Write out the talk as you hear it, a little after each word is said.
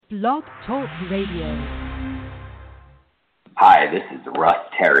Blog Talk Radio. Hi, this is Russ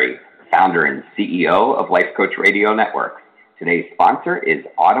Terry, founder and CEO of Life Coach Radio Network. Today's sponsor is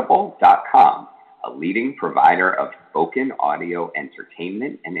Audible.com, a leading provider of spoken audio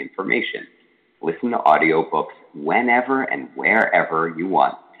entertainment and information. Listen to audiobooks whenever and wherever you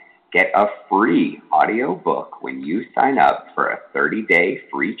want. Get a free audiobook when you sign up for a 30-day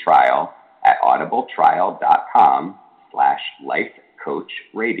free trial at audibletrial.com/lifecoachradio.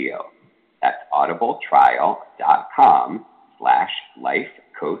 That's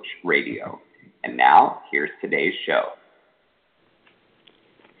audibletrial.com/lifecoachradio. And now, here's today's show.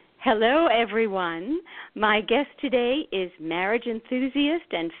 Hello, everyone. My guest today is marriage enthusiast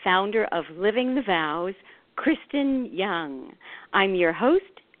and founder of Living the Vows, Kristin Young. I'm your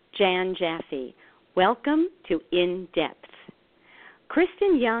host, Jann Jaffe. Welcome to In Depth.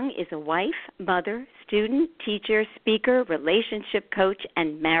 Kristin Young is a wife, mother, student, teacher, speaker, relationship coach,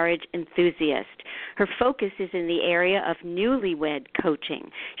 and marriage enthusiast. Her focus is in the area of newlywed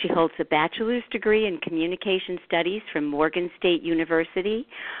coaching. She holds a bachelor's degree in communication studies from Morgan State University,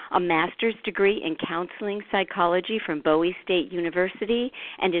 a master's degree in counseling psychology from Bowie State University,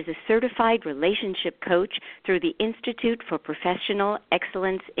 and is a certified relationship coach through the Institute for Professional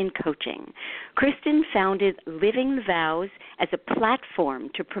Excellence in Coaching. Kristin founded Living the Vows as a platform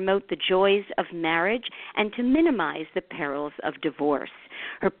to promote the joys of marriage and to minimize the perils of divorce.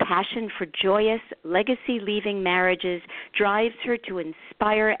 Her passion for joyous, legacy-leaving marriages drives her to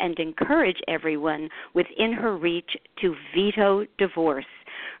inspire and encourage everyone within her reach to veto divorce.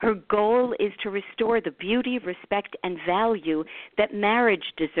 Her goal is to restore the beauty, respect, and value that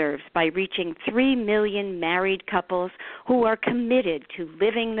marriage deserves by reaching 3 million married couples who are committed to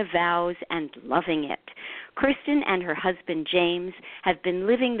living the vows and loving it. Kristin and her husband, James, have been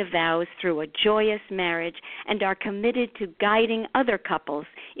living the vows through a joyous marriage and are committed to guiding other couples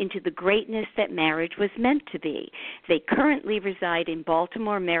into the greatness that marriage was meant to be. They currently reside in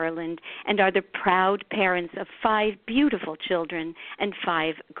Baltimore, Maryland, and are the proud parents of 5 beautiful children and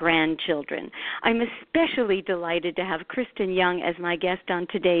 5 grandchildren. I'm especially delighted to have Kristin Young as my guest on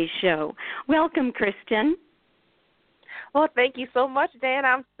today's show. Welcome, Kristin. Well, thank you so much, Dan.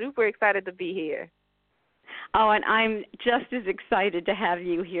 I'm super excited to be here. Oh, and I'm just as excited to have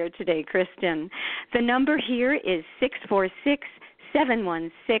you here today, Kristin. The number here is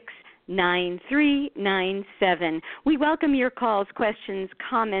 646-716-9397. We welcome your calls, questions,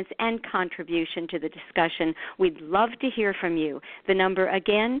 comments, and contribution to the discussion. We'd love to hear from you. The number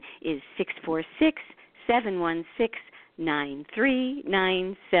again is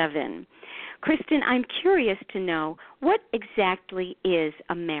 646-716-9397. Kristin, I'm curious to know, what exactly is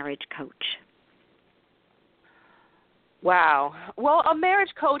a marriage coach? Wow. Well, a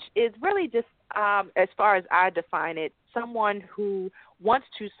marriage coach is really just, as far as I define it, someone who wants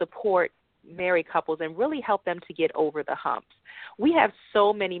to support married couples and really help them to get over the humps. We have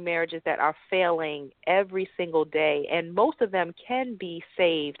so many marriages that are failing every single day, and most of them can be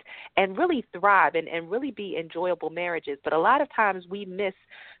saved and really thrive and really be enjoyable marriages. But a lot of times we miss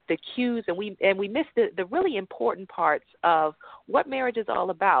the cues and we miss the really important parts of what marriage is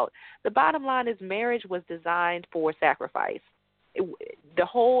all about. The bottom line is marriage was designed for sacrifice. The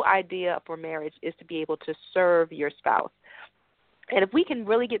whole idea for marriage is to be able to serve your spouse. And if we can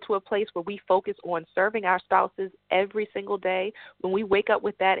really get to a place where we focus on serving our spouses every single day, when we wake up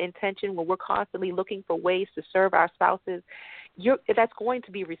with that intention, when we're constantly looking for ways to serve our spouses, that's going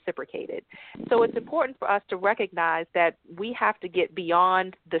to be reciprocated. So it's important for us to recognize that we have to get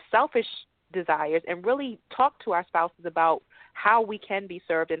beyond the selfish desires and really talk to our spouses about how we can be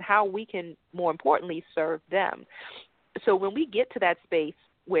served and how we can, more importantly, serve them. So when we get to that space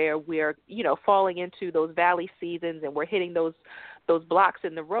where we're, falling into those valley seasons and we're hitting those blocks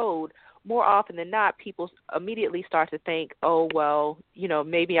in the road, more often than not, people immediately start to think, oh, well,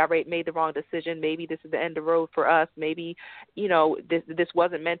 maybe I made the wrong decision. Maybe this is the end of the road for us. Maybe, this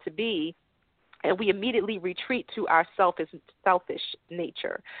wasn't meant to be. And we immediately retreat to our selfish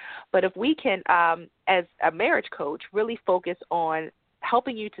nature. But if we can, as a marriage coach, really focus on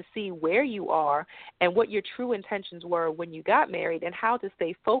helping you to see where you are and what your true intentions were when you got married and how to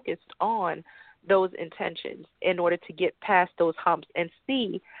stay focused on those intentions in order to get past those humps and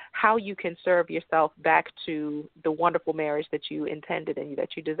see how you can serve yourself back to the wonderful marriage that you intended and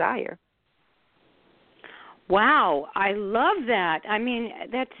that you desire. Wow, I love that. I mean,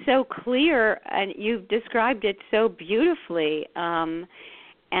 that's so clear, and you've described it so beautifully. And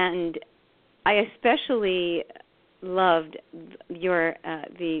I especially loved your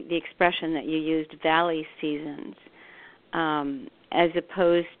the expression that you used, valley seasons. As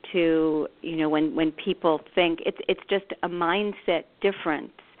opposed to, when people think it's just a mindset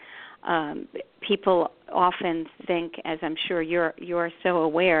difference people often think, as I'm sure you're so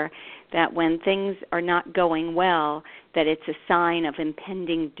aware, that when things are not going well, that it's a sign of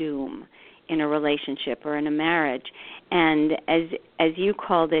impending doom in a relationship or in a marriage. And as you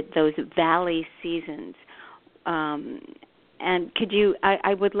called it, those valley seasons. And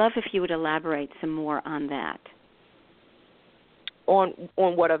I would love if you would elaborate some more on that. On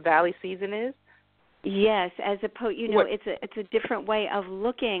what a valley season is? Yes, as opposed, it's a different way of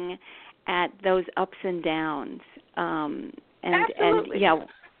looking at those ups and downs. Absolutely.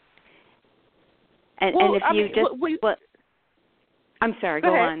 I'm sorry.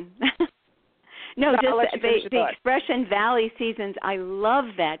 Go on. No, just the expression valley seasons. I love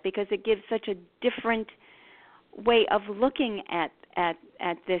that because it gives such a different way of looking at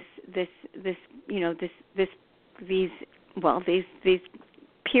these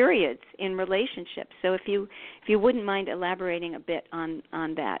periods in relationships. So if you wouldn't mind elaborating a bit on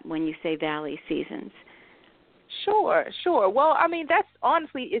that when you say valley seasons. Sure. Well, I mean, that's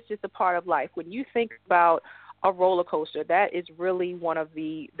honestly, it's just a part of life. When you think about a roller coaster, that is really one of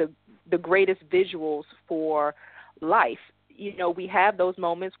the greatest visuals for life. We have those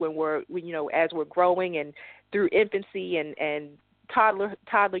moments when as we're growing and through infancy and toddler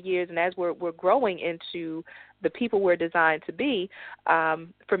years, and as we're growing into the people we're designed to be.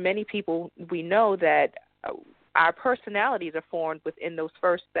 For many people, we know that our personalities are formed within those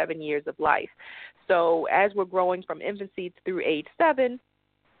first 7 years of life. So as we're growing from infancy through age 7,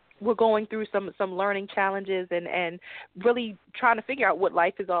 we're going through some learning challenges and really trying to figure out what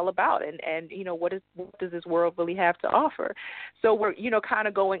life is all about and what does this world really have to offer. So we're kind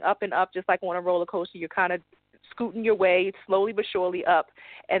of going up and up, just like on a roller coaster. You're kind of scooting your way slowly but surely up,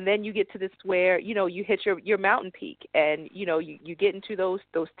 and then you get to this where you hit your mountain peak, and you get into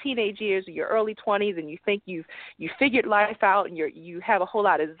those teenage years, your early 20s, and you think you figured life out, and you have a whole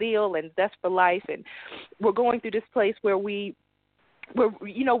lot of zeal and zest for life, and we're going through this place where we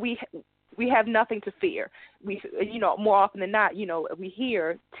have nothing to fear. We more often than not, we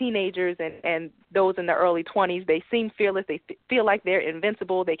hear teenagers and those in their early 20s, they seem fearless, they feel like they're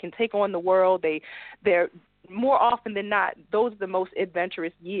invincible, they can take on the world, they're more often than not, those are the most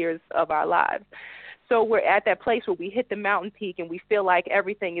adventurous years of our lives. So we're at that place where we hit the mountain peak and we feel like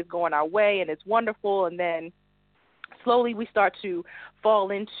everything is going our way and it's wonderful, and then slowly we start to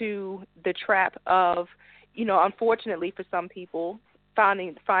fall into the trap of, unfortunately for some people,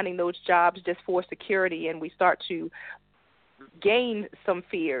 finding those jobs just for security, and we start to gain some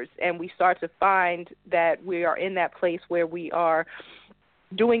fears, and we start to find that we are in that place where we are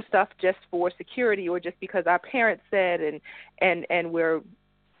doing stuff just for security or just because our parents said, and we're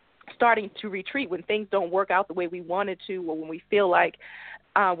starting to retreat when things don't work out the way we wanted to, or when we feel like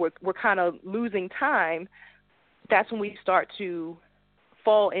we're kind of losing time. That's when we start to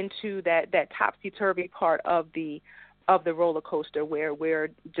fall into that topsy-turvy part of the roller coaster, where we're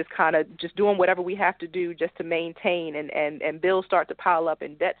just kind of just doing whatever we have to do just to maintain, and bills start to pile up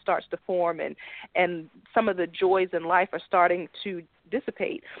and debt starts to form, and some of the joys in life are starting to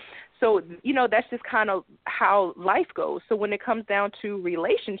dissipate. So, that's just kind of how life goes. So when it comes down to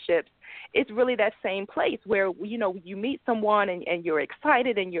relationships, it's really that same place where, you meet someone and you're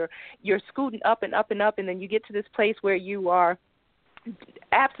excited and you're scooting up and up and up, and then you get to this place where you are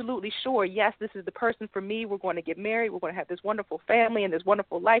absolutely sure, yes, this is the person for me. We're going to get married. We're going to have this wonderful family and this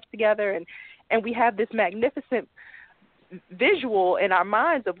wonderful life together. And we have this magnificent visual in our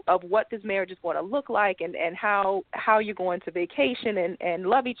minds of what this marriage is going to look like, and how you're going to vacation and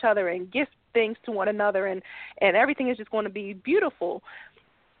love each other and gift things to one another, and everything is just going to be beautiful.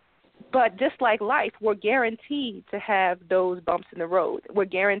 But just like life, we're guaranteed to have those bumps in the road. We're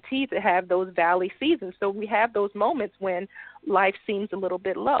guaranteed to have those valley seasons. So we have those moments when life seems a little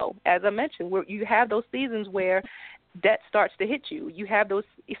bit low. As I mentioned, you have those seasons where debt starts to hit you. You have those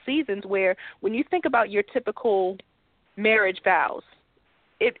seasons where, when you think about your typical marriage vows,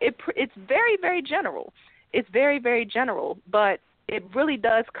 it's very, very general. It's very, very general, but it really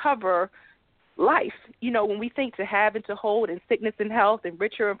does cover life. When we think to have and to hold, and sickness and health, and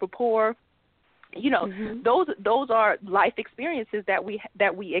richer and for poor, those are life experiences that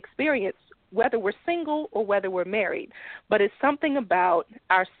we experience, whether we're single or whether we're married. But it's something about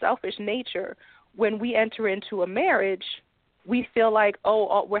our selfish nature. When we enter into a marriage, we feel like,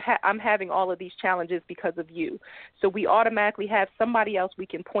 I'm having all of these challenges because of you. So we automatically have somebody else we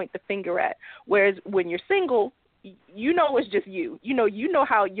can point the finger at. Whereas when you're single, it's just you. You know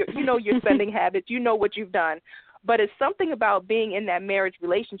how your spending habits. You know what you've done. But it's something about being in that marriage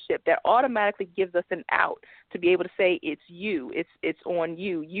relationship that automatically gives us an out to be able to say, it's you, it's on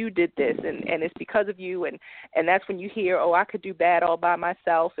you, you did this, and it's because of you, and that's when you hear, oh, I could do bad all by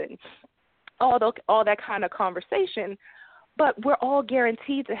myself, and all that kind of conversation. But we're all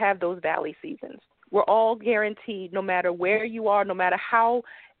guaranteed to have those valley seasons. We're all guaranteed, no matter where you are, no matter how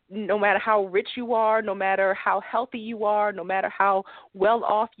rich you are, no matter how healthy you are, no matter how well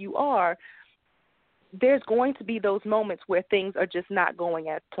off you are, there's going to be those moments where things are just not going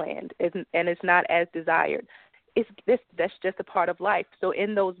as planned and it's not as desired. That's just a part of life. So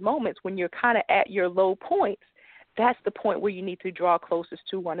in those moments when you're kind of at your low points, that's the point where you need to draw closest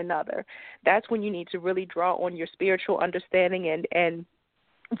to one another. That's when you need to really draw on your spiritual understanding and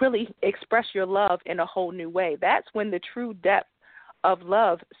really express your love in a whole new way. That's when the true depth of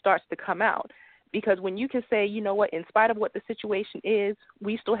love starts to come out. Because when you can say, you know what, in spite of what the situation is,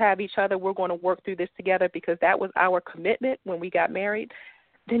 we still have each other, we're going to work through this together because that was our commitment when we got married,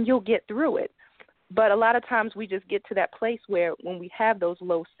 then you'll get through it. But a lot of times we just get to that place where when we have those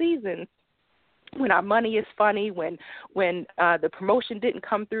low seasons, when our money is funny, when the promotion didn't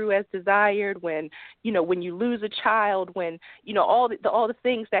come through as desired, when you lose a child, when all the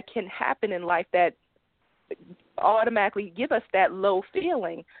things that can happen in life that automatically give us that low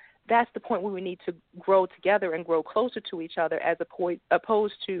feeling, that's the point where we need to grow together and grow closer to each other as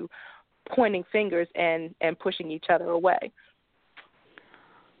opposed to pointing fingers and pushing each other away.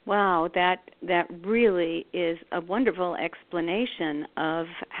 Wow, that really is a wonderful explanation of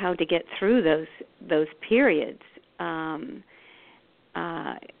how to get through those periods. And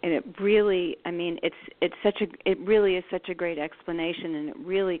it really, I mean, it really is such a great explanation, and it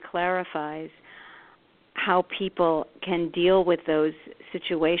really clarifies how people can deal with those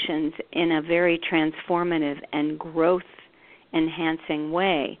situations in a very transformative and growth-enhancing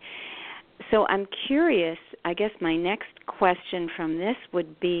way. So I'm curious, I guess my next question from this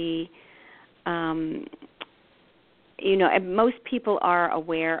would be, most people are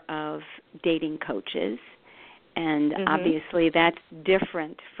aware of dating coaches, and obviously that's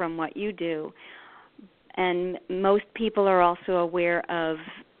different from what you do. And most people are also aware of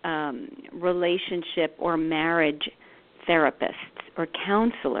relationship or marriage therapists or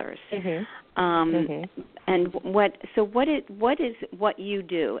counselors. And what is what you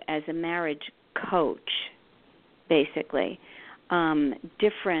do as a marriage coach, basically,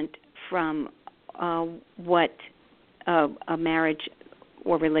 different from what a marriage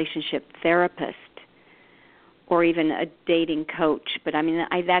or relationship therapist or even a dating coach, but I mean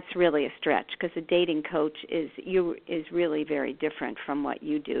that's really a stretch because a dating coach is really very different from what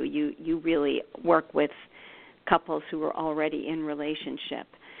you do. You really work with couples who are already in relationship.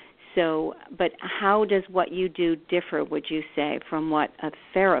 So, but how does what you do differ, would you say, from what a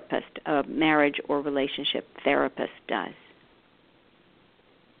therapist, a marriage or relationship therapist does?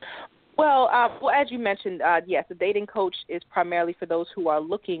 Well, as you mentioned, yes, a dating coach is primarily for those who are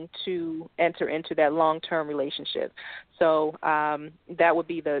looking to enter into that long-term relationship. So that would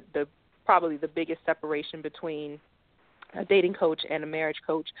be the probably the biggest separation between a dating coach and a marriage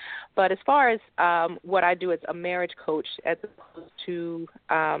coach. But as far as what I do as a marriage coach as opposed to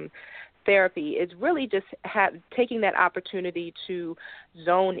therapy is really just taking that opportunity to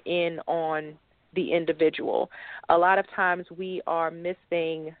zone in on the individual. A lot of times we are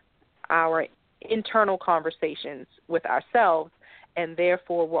missing our internal conversations with ourselves, and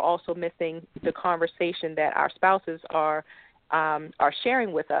therefore we're also missing the conversation that our spouses are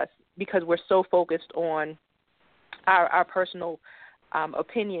sharing with us because we're so focused on our personal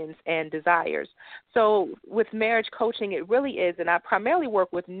opinions and desires. So with marriage coaching, it really is, and I primarily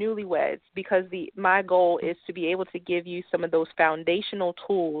work with newlyweds because my goal is to be able to give you some of those foundational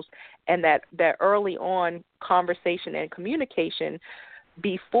tools and that early on conversation and communication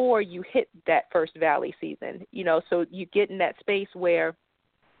before you hit that first valley season. So you get in that space where,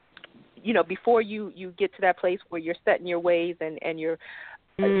 before you get to that place where you're set in your ways and you're,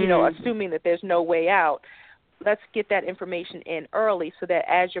 assuming that there's no way out. Let's get that information in early so that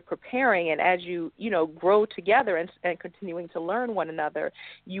as you're preparing and as you, grow together and continuing to learn one another,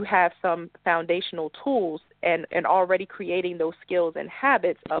 you have some foundational tools and already creating those skills and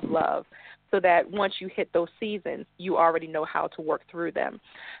habits of love so that once you hit those seasons, you already know how to work through them.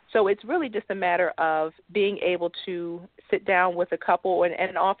 So it's really just a matter of being able to sit down with a couple,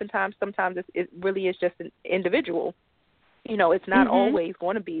 and oftentimes, sometimes it really is just an individual. It's not always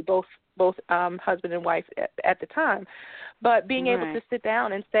going to be both husband and wife at the time, but being able to sit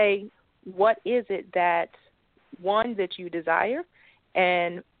down and say, what is it that you desire,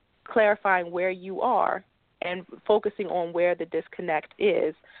 and clarifying where you are and focusing on where the disconnect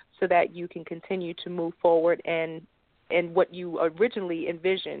is so that you can continue to move forward and what you originally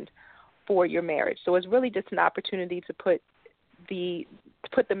envisioned for your marriage. So it's really just an opportunity to put the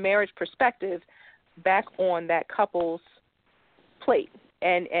marriage perspective back on that couple's plate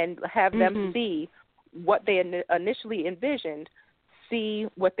and have them see what they initially envisioned, see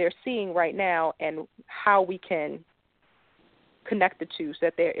what they're seeing right now, and how we can connect the two so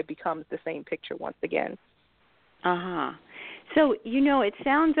that it becomes the same picture once again. Uh-huh. So, it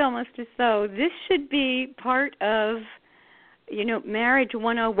sounds almost as though this should be part of, Marriage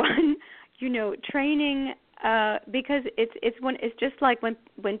 101, training, because it's just like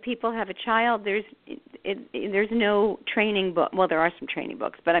when people have a child, there's no training book. Well, there are some training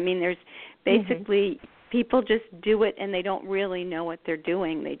books, but I mean, there's basically people just do it and they don't really know what they're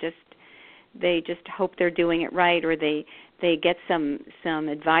doing. They just hope they're doing it right, or they get some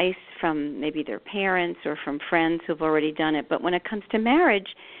advice from maybe their parents or from friends who've already done it. But when it comes to marriage,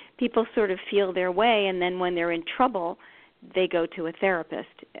 people sort of feel their way, and then when they're in trouble, they go to a therapist,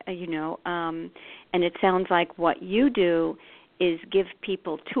 and it sounds like what you do is give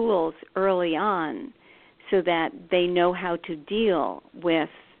people tools early on so that they know how to deal with,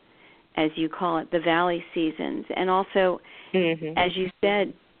 as you call it, the valley seasons, and also, as you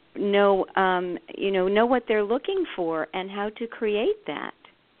said, know what they're looking for and how to create that.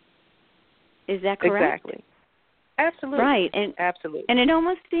 Is that correct? Exactly. Absolutely. Right. And absolutely. And it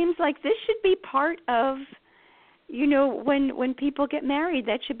almost seems like this should be part of, when people get married,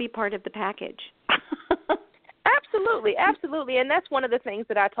 that should be part of the package. Absolutely. And that's one of the things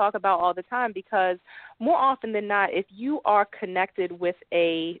that I talk about all the time, because more often than not, if you are connected with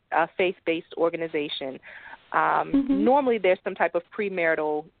a faith-based organization, normally there's some type of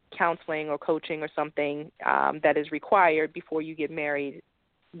premarital counseling or coaching or something that is required before you get married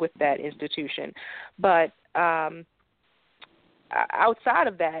with that institution. But outside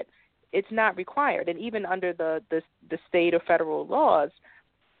of that, it's not required. And even under the state or federal laws,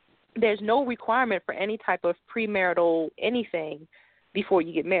 there's no requirement for any type of premarital anything before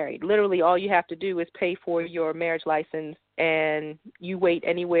you get married. Literally, all you have to do is pay for your marriage license, and you wait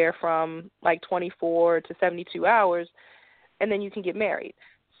anywhere from like 24 to 72 hours, and then you can get married.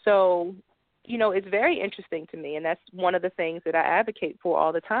 So, it's very interesting to me, and that's one of the things that I advocate for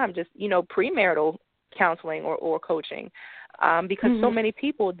all the time, just, premarital counseling or coaching, because so many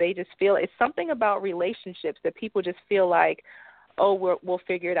people, they just feel it's something about relationships that people just feel like, oh, we'll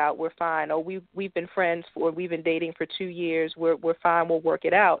figure it out, we're fine. Oh, we've been friends we've been dating for 2 years, we're fine, we'll work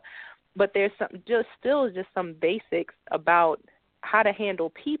it out. But there's still some basics about how to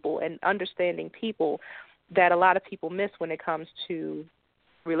handle people and understanding people that a lot of people miss when it comes to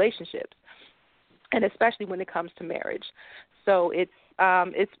relationships, and especially when it comes to marriage. So it's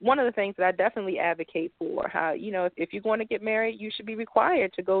one of the things that I definitely advocate for. How if you're going to get married, you should be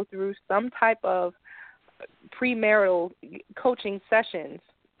required to go through some type of premarital coaching sessions,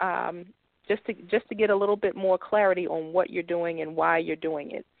 just to get a little bit more clarity on what you're doing and why you're doing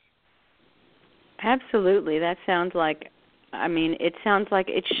it. Absolutely. That sounds like, it sounds like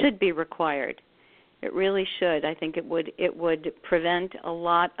it should be required. It really should. I think it would prevent a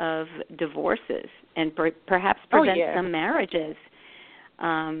lot of divorces and perhaps prevent some marriages.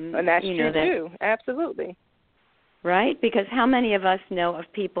 And that's true too. Absolutely. Right? Because how many of us know of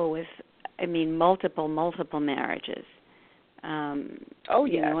people with multiple marriages, and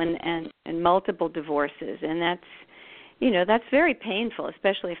multiple divorces, and that's very painful,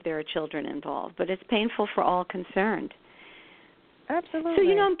 especially if there are children involved. But it's painful for all concerned.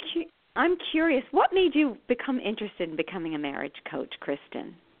 Absolutely. So I'm curious, what made you become interested in becoming a marriage coach,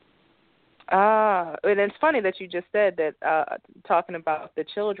 Kristin? And it's funny that you just said that, talking about the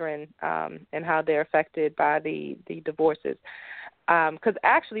children and how they're affected by the divorces. Because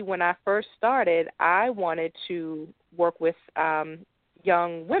actually, when I first started, I wanted to work with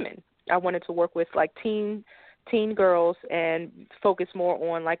young women. I wanted to work with like teen girls and focus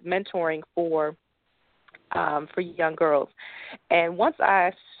more on like mentoring for young girls. And once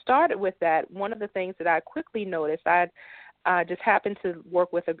I started with that, one of the things that I quickly noticed, I just happened to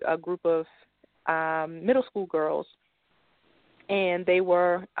work with a group of middle school girls, and they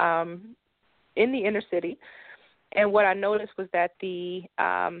were in the inner city. And what I noticed was that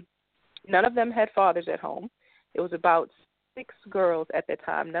none of them had fathers at home. It was about 6 girls at that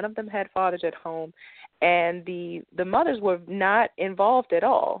time. None of them had fathers at home, and the mothers were not involved at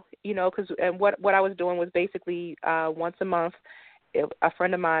all. Because what I was doing was basically once a month, a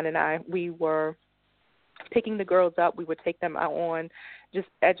friend of mine and I, we were picking the girls up. We would take them out on just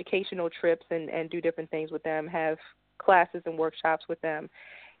educational trips and do different things with them, have classes and workshops with them.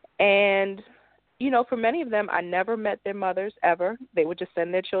 And for many of them, I never met their mothers ever. They would just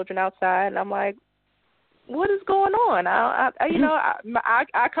send their children outside, and I'm like, what is going on?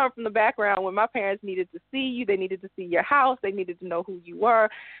 I come from the background where my parents needed to see you. They needed to see your house. They needed to know who you were.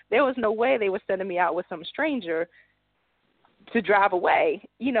 There was no way they were sending me out with some stranger to drive away,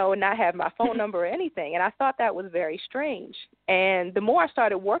 and not have my phone number or anything. And I thought that was very strange. And the more I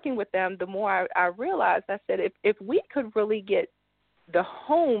started working with them, the more I realized, I said, if we could really get the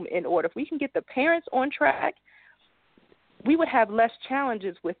home in order, if we can get the parents on track, we would have less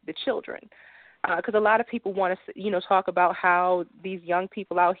challenges with the children. Because a lot of people want to, talk about how these young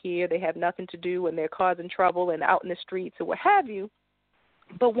people out here, they have nothing to do and they're causing trouble and out in the streets or what have you.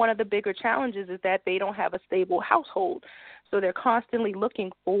 But one of the bigger challenges is that they don't have a stable household. So they're constantly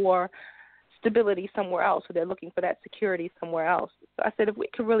looking for stability somewhere else, or they're looking for that security somewhere else. So I said, if we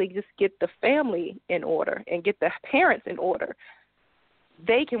could really just get the family in order and get the parents in order,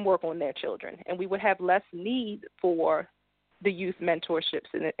 they can work on their children, and we would have less need for the youth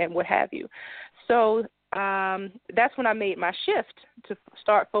mentorships and what have you. So that's when I made my shift to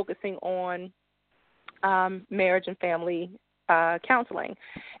start focusing on marriage and family counseling.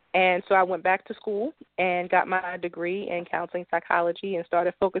 And so I went back to school and got my degree in counseling psychology and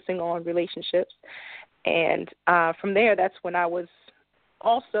started focusing on relationships. And from there, that's when I was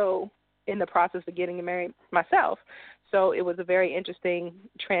also in the process of getting married myself. So it was a very interesting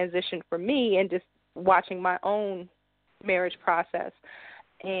transition for me, and just watching my own marriage process.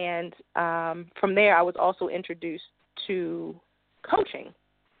 And from there, I was also introduced to coaching.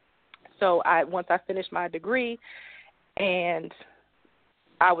 So once I finished my degree, and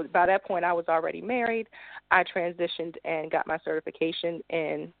by that point I was already married, I transitioned and got my certification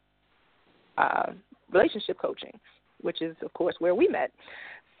in relationship coaching, which is, of course, where we met.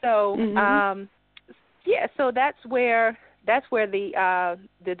 So so that's where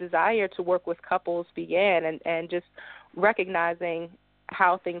the desire to work with couples began, and just recognizing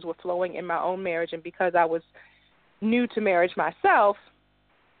how things were flowing in my own marriage. And because I was new to marriage myself,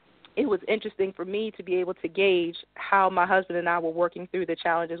 it was interesting for me to be able to gauge how my husband and I were working through the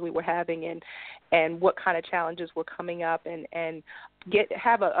challenges we were having, and what kind of challenges were coming up, and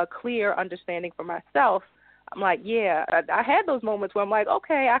have a clear understanding for myself. I'm like, yeah, I had those moments where I'm like,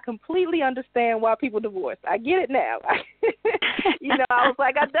 okay, I completely understand why people divorce. I get it now. I was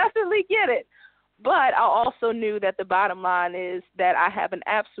like, I definitely get it. But I also knew that the bottom line is that I have an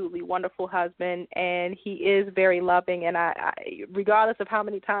absolutely wonderful husband, and he is very loving. And I regardless of how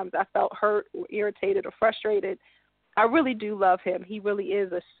many times I felt hurt or irritated or frustrated, I really do love him. He really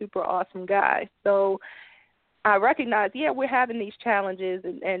is a super awesome guy. So I recognize, we're having these challenges,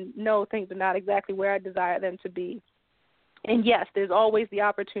 and no, things are not exactly where I desire them to be. And yes, there's always the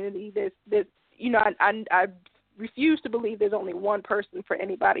opportunity. I refuse to believe there's only one person for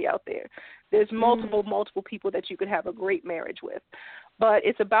anybody out there. There's multiple people that you could have a great marriage with. But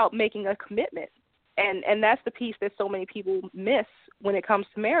it's about making a commitment. And that's the piece that so many people miss when it comes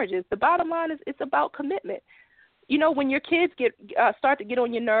to marriages. The bottom line is it's about commitment. When your kids start to get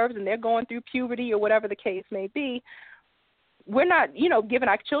on your nerves and they're going through puberty or whatever the case may be, we're not, giving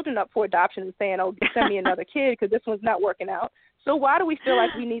our children up for adoption and saying, oh, send me another kid because this one's not working out. So why do we feel like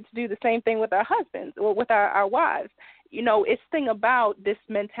we need to do the same thing with our husbands or with our wives? It's thing about this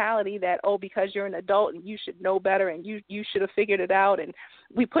mentality that, oh, because you're an adult and you should know better and you should have figured it out. And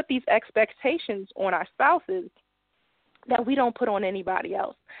we put these expectations on our spouses that we don't put on anybody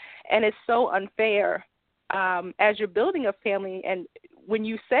else. And it's so unfair as you're building a family. And when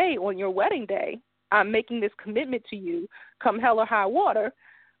you say on your wedding day, I'm making this commitment to you, come hell or high water.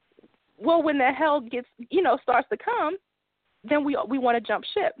 Well, when that hell starts to come, then we want to jump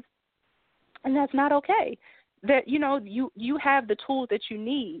ship, and that's not okay. That you have the tools that you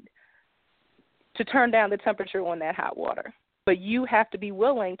need to turn down the temperature on that hot water, but you have to be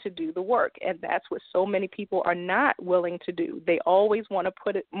willing to do the work, and that's what so many people are not willing to do. They always want to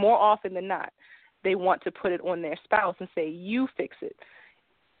put it, more often than not, they want to put it on their spouse and say, "You fix it."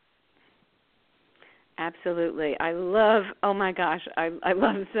 Absolutely. I love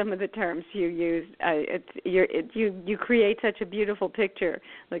some of the terms you used. You create such a beautiful picture,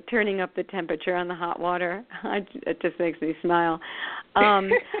 like turning up the temperature on the hot water. It just makes me smile.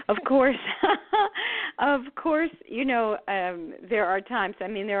 Of course, there are times,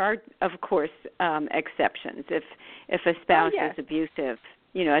 there are, of course, exceptions. If a spouse is abusive,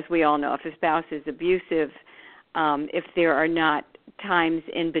 as we all know, if a spouse is abusive, if there are not times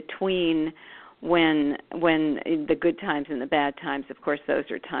in between when the good times and the bad times, of course, those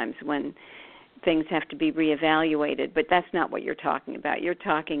are times when things have to be reevaluated. But that's not what you're talking about. You're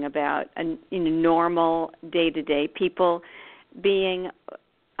talking about normal day-to-day people being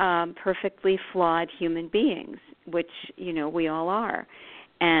perfectly flawed human beings, which, we all are.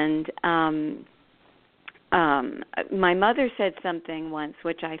 And my mother said something once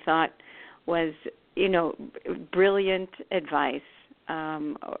which I thought was, brilliant advice,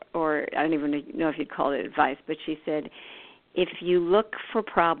 or I don't even know if you'd call it advice, but she said, if you look for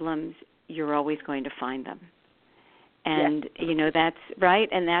problems, you're always going to find them. And, yes. That's right,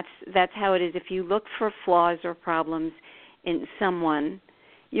 and that's how it is. If you look for flaws or problems in someone,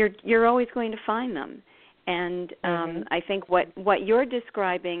 you're always going to find them. And I think what you're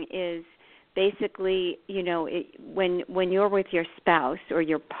describing is basically, when you're with your spouse or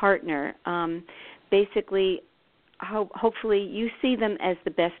your partner, basically, hopefully you see them as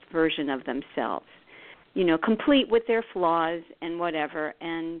the best version of themselves, complete with their flaws and whatever.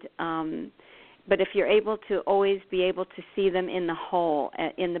 And but if you're able to always be able to see them in the whole,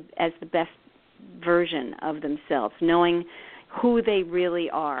 as the best version of themselves, knowing who they really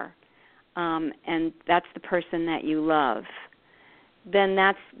are, and that's the person that you love, then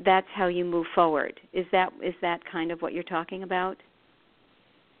that's how you move forward. Is that kind of what you're talking about?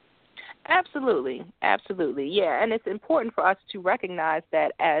 Absolutely, yeah. And it's important for us to recognize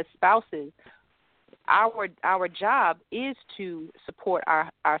that as spouses, our job is to support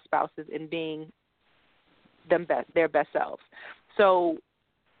our spouses in being their best selves. So,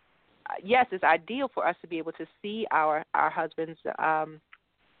 yes, it's ideal for us to be able to see our husbands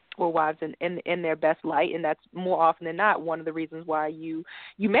or wives in their best light, and that's more often than not one of the reasons why you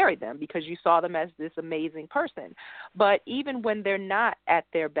married them, because you saw them as this amazing person. But even when they're not at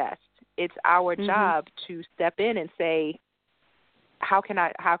their best, it's our job to step in and say, how can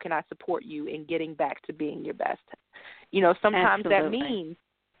I support you in getting back to being your best? Sometimes Absolutely. that means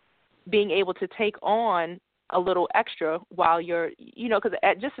being able to take on a little extra while you're, because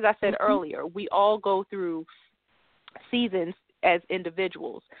just as I said earlier, we all go through seasons as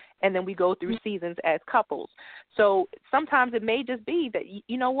individuals, and then we go through seasons as couples. So sometimes it may just be that,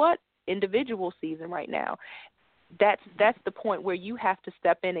 individual season right now. That's the point where you have to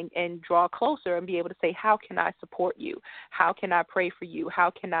step in and draw closer and be able to say, how can I support you? How can I pray for you? How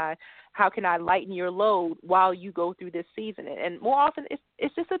can I lighten your load while you go through this season? And more often,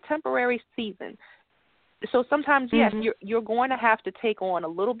 it's just a temporary season. So sometimes, yes, you're going to have to take on a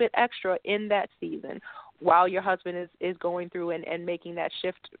little bit extra in that season while your husband is going through and making that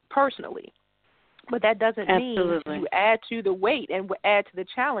shift personally. But that doesn't mean you add to the weight and add to the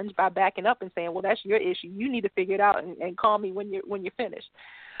challenge by backing up and saying, well, that's your issue. You need to figure it out and call me when you're finished.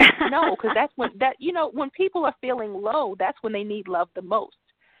 No, because that's when people are feeling low, that's when they need love the most.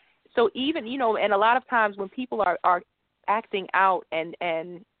 So even, and a lot of times when people are acting out and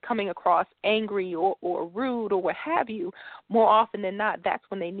coming across angry or rude or what have you, more often than not, that's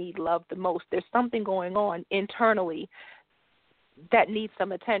when they need love the most. There's something going on internally that needs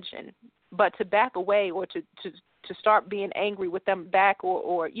some attention. But to back away or to start being angry with them back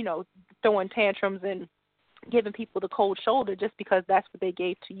or throwing tantrums and giving people the cold shoulder just because that's what they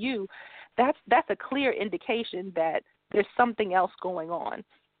gave to you, that's a clear indication that there's something else going on.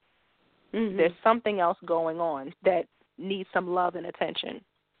 There's something else going on that needs some love and attention.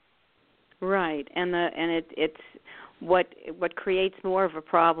 Right, and it's what creates more of a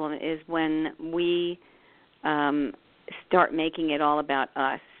problem is when we start making it all about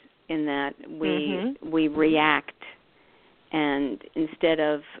us. In that we react, and instead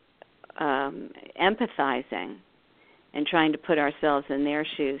of empathizing and trying to put ourselves in their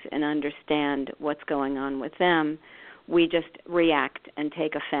shoes and understand what's going on with them, we just react and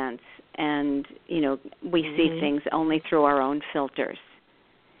take offense, and we see things only through our own filters,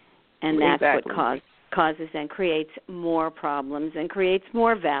 and that's what causes and creates more problems and creates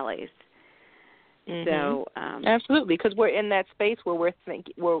more valleys. So absolutely, because we're in that space where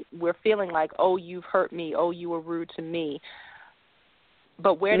we're feeling like, oh, you've hurt me, oh, you were rude to me.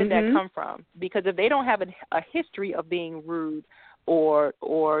 But where did that come from? Because if they don't have a history of being rude or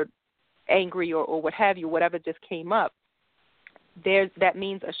angry or what have you, whatever just came up, that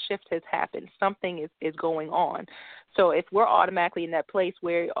means a shift has happened. Something is going on. So if we're automatically in that place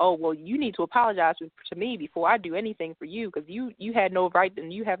where, oh, well, you need to apologize to me before I do anything for you because you had no right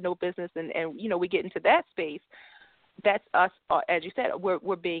and you have no business, and we get into that space, that's us, as you said,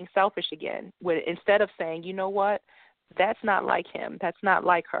 we're being selfish again. Instead of saying, you know what, that's not like him, that's not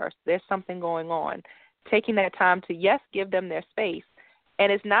like her, there's something going on, taking that time to, yes, give them their space. And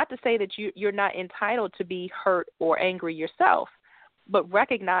it's not to say that you're not entitled to be hurt or angry yourself, but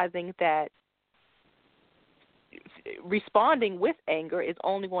recognizing that responding with anger is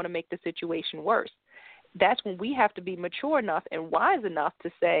only going to make the situation worse. That's when we have to be mature enough and wise enough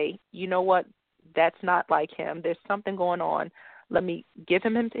to say, you know what, that's not like him. There's something going on. Let me give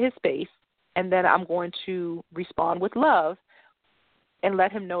him his space, and then I'm going to respond with love and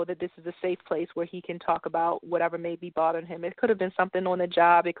let him know that this is a safe place where he can talk about whatever may be bothering him. It could have been something on the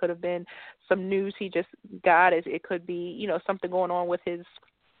job. It could have been some news he just got. It could be, something going on with his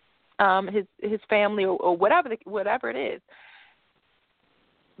family or whatever it is.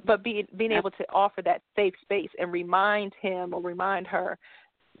 But being able to offer that safe space and remind him or remind her,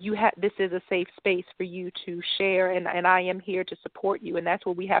 this is a safe space for you to share, and I am here to support you. And that's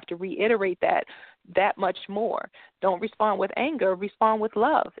what we have to reiterate that much more. Don't respond with anger. Respond with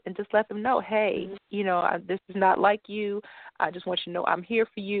love, and just let them know, hey, this is not like you. I just want you to know I'm here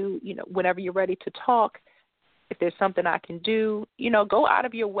for you. Whenever you're ready to talk, if there's something I can do, go out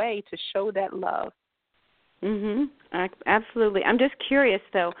of your way to show that love. Absolutely. I'm just curious,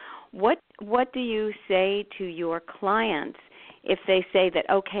 though, what do you say to your clients if they say that,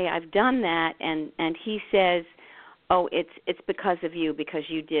 okay, I've done that, and he says, oh, it's because of you, because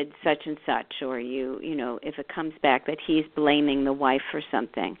you did such and such, or if it comes back that he's blaming the wife for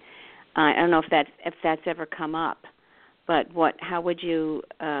something. I don't know if that's ever come up, but how would you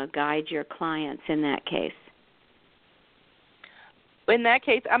guide your clients in that case? In that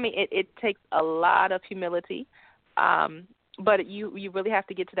case, it takes a lot of humility, but you really have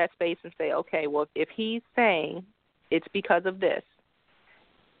to get to that space and say, okay, well, if he's saying it's because of this,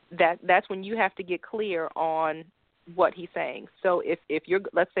 that's when you have to get clear on what he's saying. So if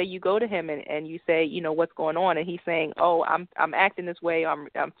let's say you go to him and you say, what's going on, and he's saying, oh, I'm acting this way, I'm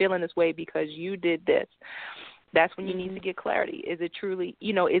feeling this way because you did this. That's when you need to get clarity. Is it truly,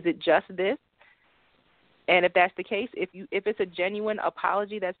 is it just this? And if that's the case, if it's a genuine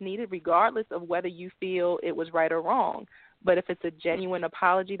apology that's needed, regardless of whether you feel it was right or wrong, but if it's a genuine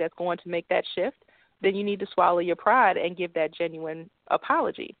apology that's going to make that shift, then you need to swallow your pride and give that genuine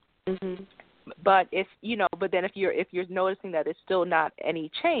apology. But if you're noticing that there's still not any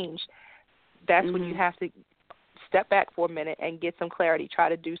change, that's when you have to step back for a minute and get some clarity. Try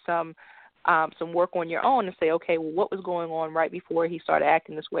to do some work on your own and say, okay, well, what was going on right before he started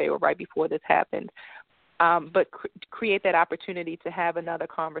acting this way or right before this happened? But create that opportunity to have another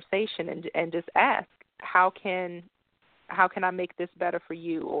conversation and just ask, how can I make this better for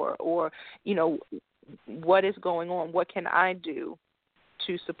you, or what is going on? What can I do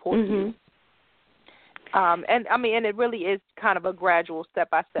to support you? And it really is kind of a gradual step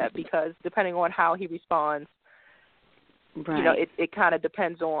by step, because depending on how he responds, right. It kind of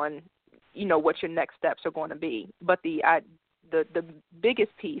depends on what your next steps are going to be. But the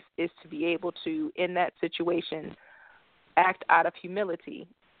biggest piece is to be able to, in that situation, act out of humility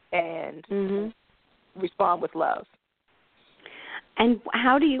and respond with love. And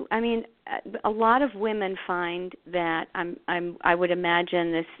how do you? A lot of women find that I would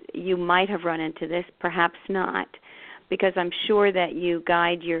imagine this. You might have run into this, perhaps not, because I'm sure that you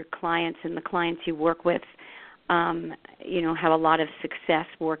guide your clients and the clients you work with. Have a lot of success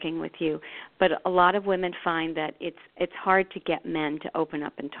working with you, but a lot of women find that it's hard to get men to open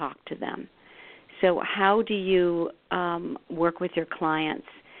up and talk to them. So how do you work with your clients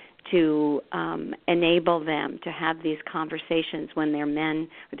to enable them to have these conversations when their men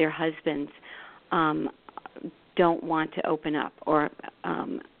or their husbands don't want to open up, or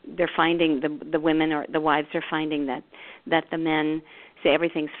they're finding the women or the wives are finding that the men say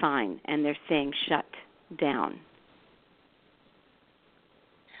everything's fine and they're staying shut down?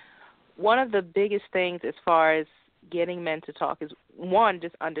 One of the biggest things as far as getting men to talk is, one,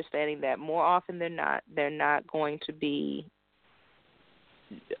 just understanding that more often than not, they're not going to be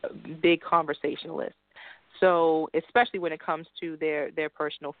big conversationalists. So especially when it comes to their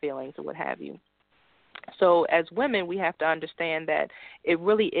personal feelings or what have you. So as women, we have to understand that it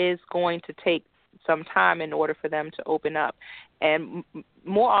really is going to take some time in order for them to open up. And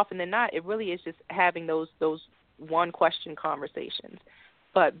more often than not, it really is just having those one-question conversations,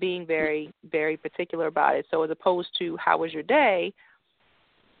 but being very, very particular about it. So as opposed to, how was your day,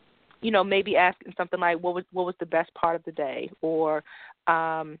 maybe asking something like, what was the best part of the day? Or,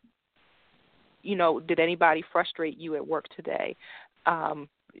 did anybody frustrate you at work today?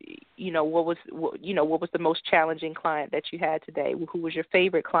 What was the most challenging client that you had today? Who was your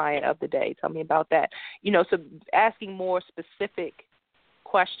favorite client of the day? Tell me about that. So asking more specific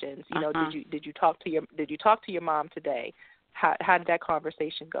questions. Did you talk to your mom today? How did that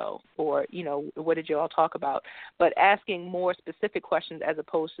conversation go? Or what did you all talk about? But asking more specific questions as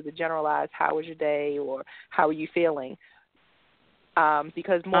opposed to the generalized, how was your day, or how are you feeling?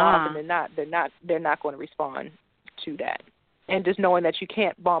 Because more often than not, they're not going to respond to that. And just knowing that you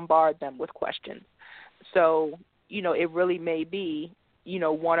can't bombard them with questions. So, it really may be,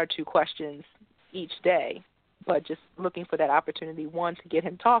 one or two questions each day but just looking for that opportunity, one, to get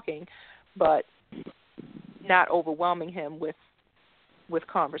him talking, but not overwhelming him with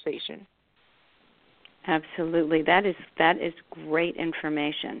conversation. Absolutely. That is great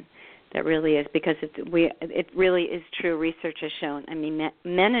information. That really is, because it really is true. Research has shown. I mean,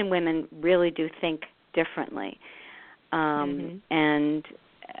 men and women really do think differently, and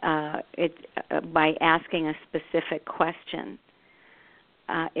by asking a specific question,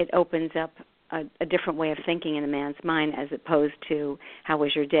 it opens up a different way of thinking in a man's mind, as opposed to, "How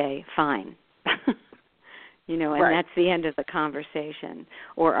was your day?" "Fine." And right. That's the end of the conversation.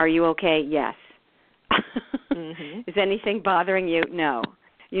 Or, "Are you okay?" "Yes." "Is anything bothering you?" "No."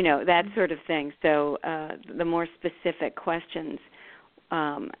 That sort of thing. So the more specific questions,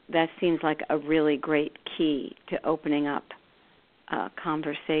 that seems like a really great key to opening up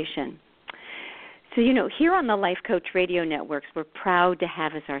conversation. So, here on the Life Coach Radio Networks, we're proud to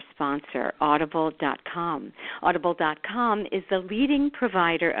have as our sponsor Audible.com. Audible.com is the leading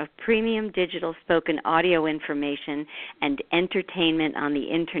provider of premium digital spoken audio information and entertainment on the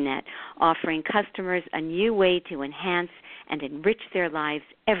Internet, offering customers a new way to enhance and enrich their lives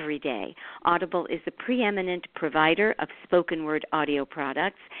every day. Audible is the preeminent provider of spoken word audio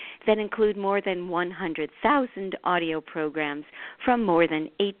products that include more than 100,000 audio programs from more than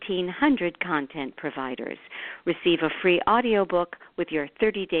 1,800 content providers. Receive a free audiobook with your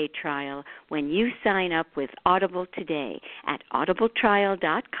 30-day trial when you sign up with Audible today at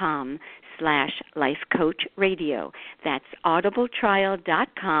audibletrial.com/lifecoachradio. That's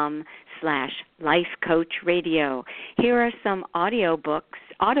audibletrial.com/lifecoachradio. Here are some audible books,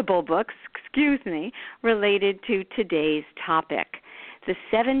 related to today's topic. The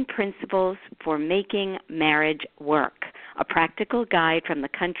 7 Principles for Making Marriage Work, a practical guide from the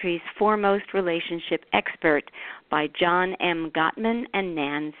country's foremost relationship expert by John M. Gottman and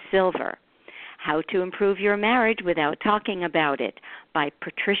Nan Silver. How to Improve Your Marriage Without Talking About It by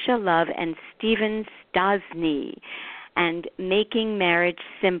Patricia Love and Stephen Stosny. And Making Marriage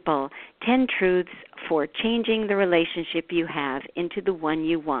Simple, 10 Truths for Changing the Relationship You Have into the One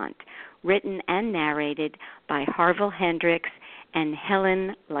You Want, written and narrated by Harville Hendricks and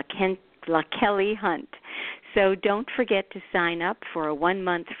Helen LaKelly Hunt. So don't forget to sign up for a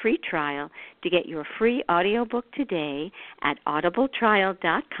 1-month free trial to get your free audiobook today at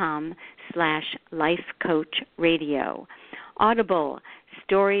audibletrial.com/lifecoachradio. Audible,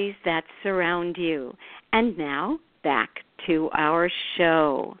 stories that surround you. And now, back to our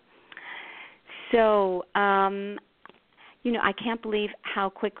show. So, I can't believe how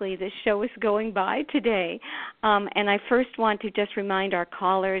quickly this show is going by today. And I first want to just remind our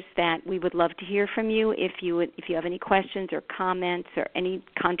callers that we would love to hear from you. If you have any questions or comments or any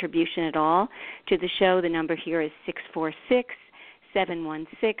contribution at all to the show, the number here is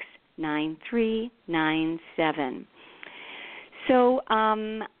 646-716-9397. So,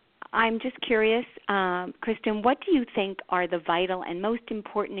 I'm just curious, Kristin, what do you think are the vital and most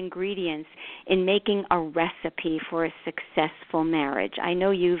important ingredients in making a recipe for a successful marriage? I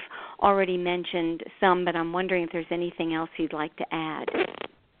know you've already mentioned some, but I'm wondering if there's anything else you'd like to add.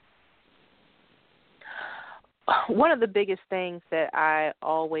 One of the biggest things that I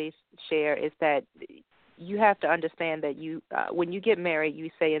always share is that you have to understand that when you get married, you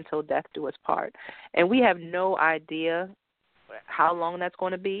say until death do us part. And we have no idea how long that's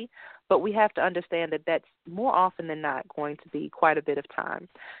going to be, but we have to understand that that's more often than not going to be quite a bit of time.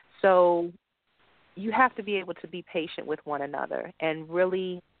 So you have to be able to be patient with one another and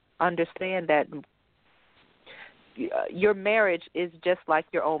really understand that your marriage is just like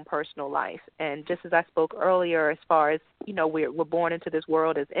your own personal life. And just as I spoke earlier, as far as, we're born into this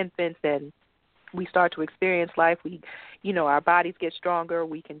world as infants, and we start to experience life. Our bodies get stronger.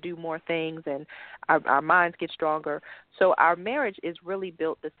 We can do more things, and our minds get stronger. So our marriage is really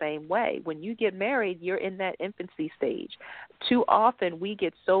built the same way. When you get married, you're in that infancy stage. Too often we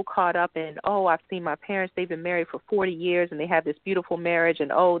get so caught up in, I've seen my parents, they've been married for 40 years, and they have this beautiful marriage,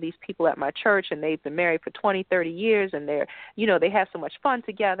 and, these people at my church, and they've been married for 20, 30 years, and they have so much fun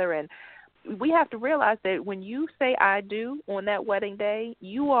together. And we have to realize that when you say I do on that wedding day,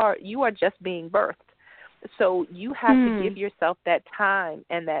 you are just being birthed. So you have to give yourself that time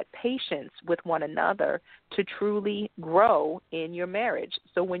and that patience with one another to truly grow in your marriage.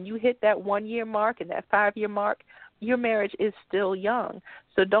 So when you hit that 1-year mark and that 5-year mark, your marriage is still young.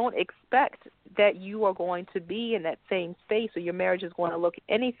 So don't expect that you are going to be in that same space or your marriage is going to look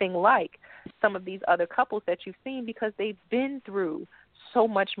anything like some of these other couples that you've seen, because they've been through so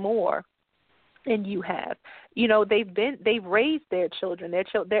much more than you have. They've raised their children.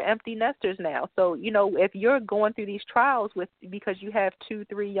 They're empty nesters now. So, if you're going through these trials because you have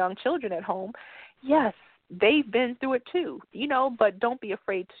 2-3 young children at home, yes, they've been through it too, but don't be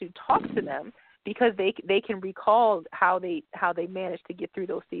afraid to talk to them, because they can recall how they managed to get through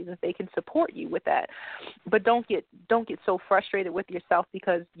those seasons. They can support you with that. But don't get so frustrated with yourself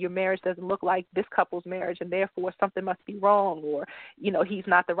because your marriage doesn't look like this couple's marriage, and therefore something must be wrong, or he's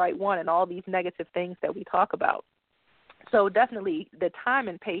not the right one, and all these negative things that we talk about. So definitely the time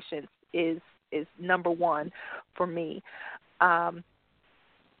and patience is number one for me. But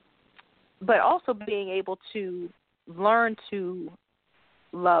also being able to learn to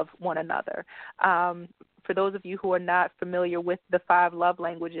love one another. For those of you who are not familiar with the 5 love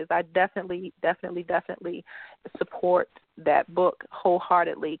languages, I definitely support that book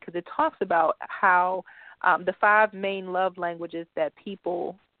wholeheartedly, because it talks about how the 5 main love languages that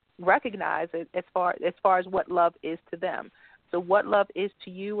people recognize as far as what love is to them. So what love is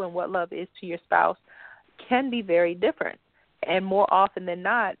to you and what love is to your spouse can be very different. And more often than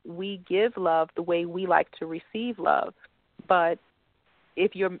not, we give love the way we like to receive love. But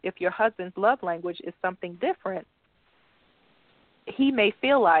if your husband's love language is something different, he may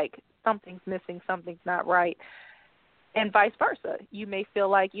feel like something's missing, something's not right, and vice versa. You may feel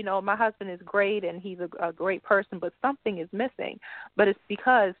like, my husband is great and he's a great person, but something is missing. But it's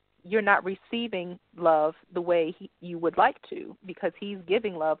because you're not receiving love the way you would like to, because he's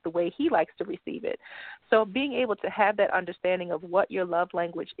giving love the way he likes to receive it. So being able to have that understanding of what your love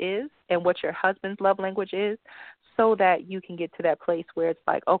language is and what your husband's love language is, so that you can get to that place where it's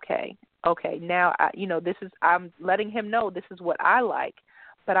like, okay, now I'm letting him know this is what I like,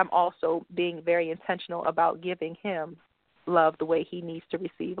 but I'm also being very intentional about giving him love the way he needs to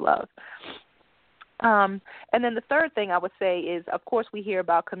receive love. And then the third thing I would say is, of course, we hear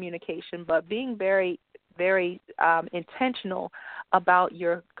about communication, but being very, very intentional about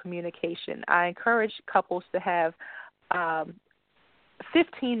your communication. I encourage couples to have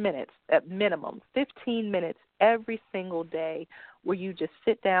 15 minutes at minimum, 15 minutes every single day where you just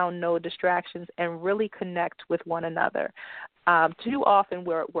sit down, no distractions, and really connect with one another. Too often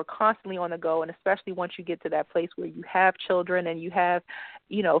we're constantly on the go, and especially once you get to that place where you have children and you have,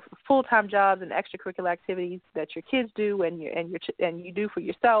 full-time jobs and extracurricular activities that your kids do and you do for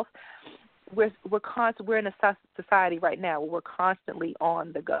yourself. We're in a society right now where we're constantly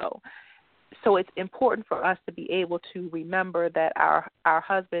on the go. So it's important for us to be able to remember that our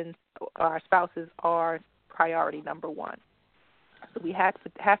husbands, our spouses are priority number one. So we have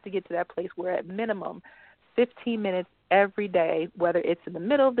to get to that place where at minimum 15 minutes every day, whether it's in the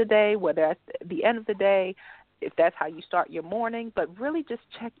middle of the day, whether at the end of the day, if that's how you start your morning, but really just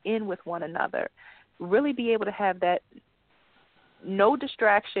check in with one another. Really be able to have that no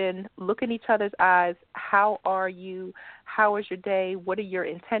distraction, look in each other's eyes. How are you? How was your day? What are your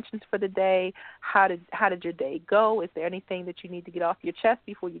intentions for the day? How did your day go? Is there anything that you need to get off your chest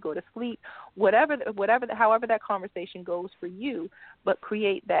before you go to sleep? However that conversation goes for you, but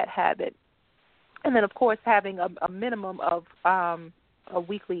create that habit. And then, of course, having a minimum of a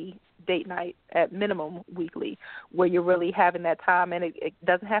weekly date night, at minimum weekly, where you're really having that time. And it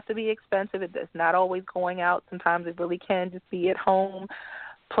doesn't have to be expensive. It's not always going out. Sometimes it really can just be at home,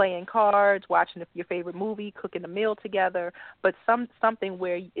 playing cards, watching your favorite movie, cooking a meal together, but something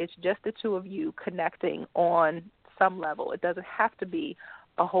where it's just the two of you connecting on some level. It doesn't have to be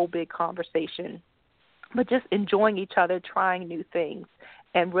a whole big conversation, but just enjoying each other, trying new things,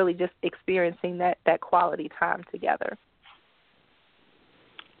 and really just experiencing that quality time together.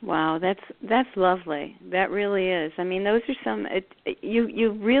 Wow, that's lovely. That really is. I mean, those are some.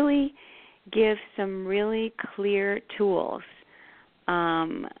 You really give some really clear tools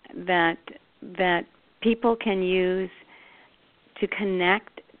that people can use to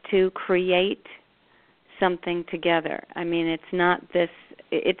connect, to create something together. I mean, it's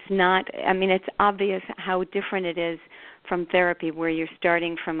obvious how different it is from therapy, where you're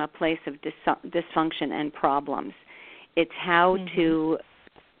starting from a place of dysfunction and problems. It's how to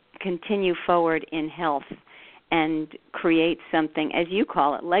continue forward in health and create something, as you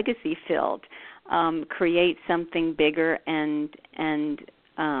call it, legacy-filled. Create something bigger and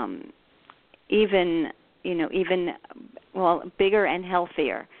bigger and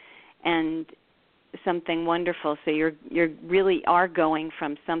healthier, and something wonderful. So you really are going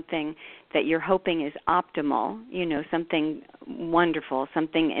from something that you're hoping is optimal, something wonderful,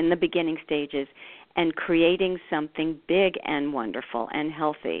 something in the beginning stages, and creating something big and wonderful and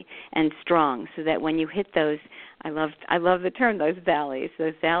healthy and strong, so that when you hit those, I love the term, those valley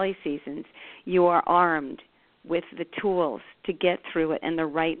seasons, you are armed with the tools to get through it and the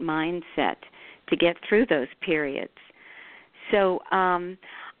right mindset to get through those periods. So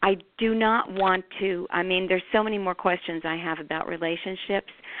I do not want to, there's so many more questions I have about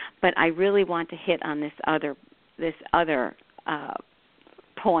relationships, but I really want to hit on this other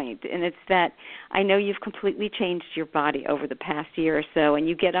point, and it's that I know you've completely changed your body over the past year or so, and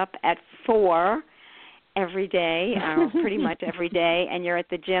you get up at 4 every day, pretty much every day, and you're at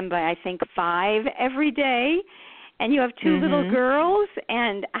the gym by, I think, 5 every day, and you have 2 little girls,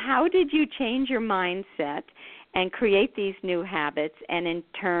 and how did you change your mindset and create these new habits and in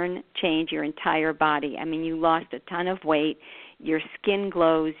turn change your entire body? You lost a ton of weight, your skin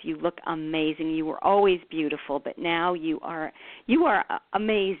glows, you look amazing. You were always beautiful, but now you are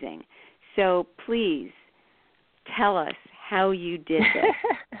amazing. So please tell us how you did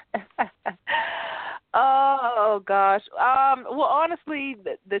this. Oh, gosh. Well, honestly,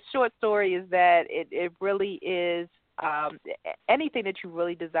 the short story is that it really is anything that you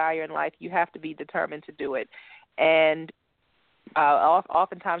really desire in life, you have to be determined to do it. And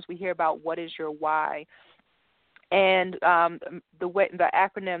oftentimes we hear about what is your why. And the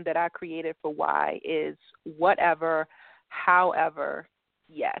acronym that I created for why is whatever, however,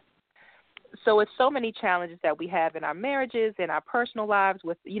 yes. So it's so many challenges that we have in our marriages, in our personal lives,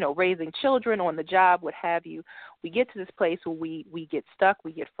 with, raising children, on the job, what have you. We get to this place where we get stuck,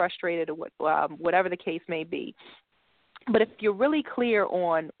 we get frustrated, or whatever the case may be. But if you're really clear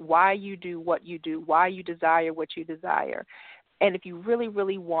on why you do what you do, why you desire what you desire, and if you really,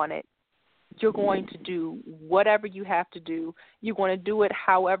 really want it, you're going to do whatever you have to do. You're going to do it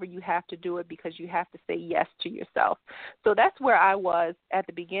however you have to do it, because you have to say yes to yourself. So that's where I was at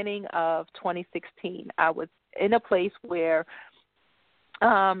the beginning of 2016. I was in a place where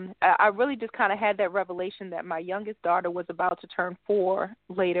I really just kind of had that revelation that my youngest daughter was about to turn 4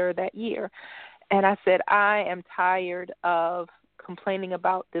 later that year. And I said, I am tired of complaining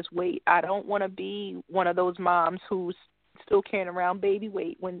about this weight. I don't want to be one of those moms who's still carrying around baby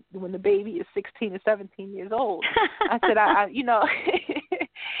weight when the baby is 16 or 17 years old. I said,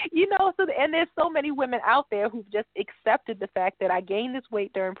 so, and there's so many women out there who've just accepted the fact that I gained this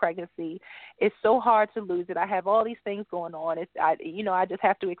weight during pregnancy. It's so hard to lose it. I have all these things going on. I just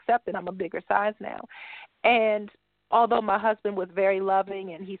have to accept it. I'm a bigger size now. And although my husband was very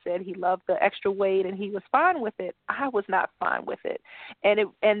loving and he said he loved the extra weight and he was fine with it, I was not fine with it.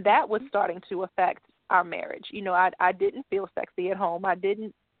 And that was starting to affect our marriage. I didn't feel sexy at home. I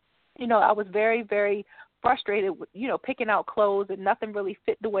didn't, I was very, very frustrated with, picking out clothes, and nothing really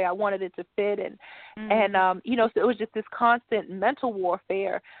fit the way I wanted it to fit. And so it was just this constant mental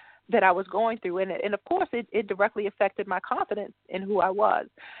warfare that I was going through. And of course, it directly affected my confidence in who I was.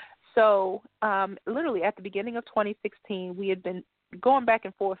 So literally at the beginning of 2016, we had been going back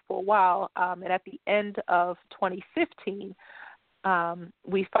and forth for a while. And at the end of 2015,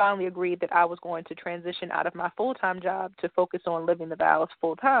 we finally agreed that I was going to transition out of my full-time job to focus on living the vows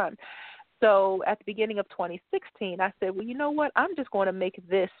full-time. So at the beginning of 2016, I said, well, you know what? I'm just going to make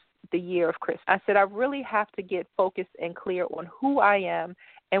this the year of Kristin. I said, I really have to get focused and clear on who I am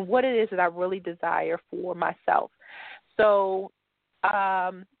and what it is that I really desire for myself. So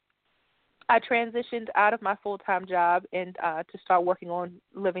I transitioned out of my full-time job and to start working on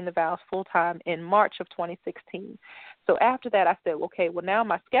living the vows full-time in March of 2016. So after that, I said, okay, well, now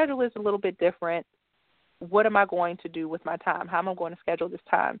my schedule is a little bit different. What am I going to do with my time? How am I going to schedule this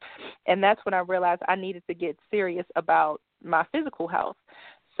time? And that's when I realized I needed to get serious about my physical health.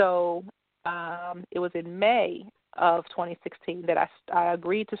 So it was in May of 2016 that I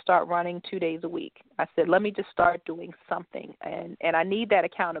agreed to start running 2 days a week. I said, let me just start doing something, and I need that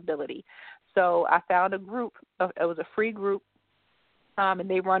accountability. So I found a group. It was a free group, and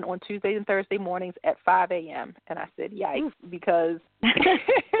they run on Tuesdays and Thursday mornings at 5 a.m. And I said, yikes, because,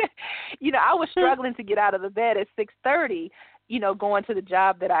 I was struggling to get out of the bed at 6:30, going to the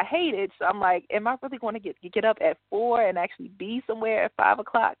job that I hated. So I'm like, am I really going to get up at 4 and actually be somewhere at 5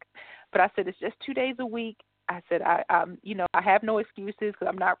 o'clock? But I said, it's just 2 days a week. I said, I have no excuses because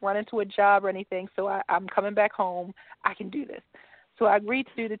I'm not running to a job or anything, so I'm coming back home. I can do this. So I agreed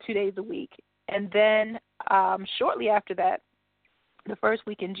to do the 2 days a week. And then shortly after that, the first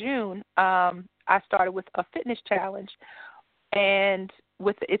week in June, I started with a fitness challenge. And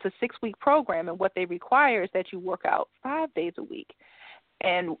it's a 6-week program, and what they require is that you work out 5 days a week.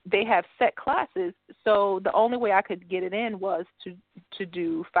 And they have set classes, so the only way I could get it in was to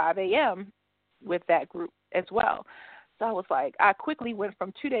do 5 a.m. with that group as well. So I was like, I quickly went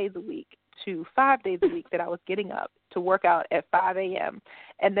from 2 days a week to 5 days a week that I was getting up to work out at 5 a.m.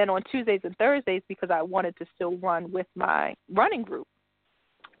 And then on Tuesdays and Thursdays, because I wanted to still run with my running group,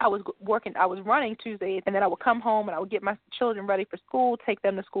 I was running Tuesdays, and then I would come home and I would get my children ready for school, take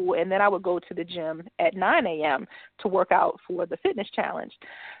them to school, and then I would go to the gym at 9 a.m. to work out for the fitness challenge.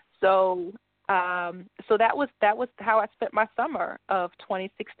 So that was how I spent my summer of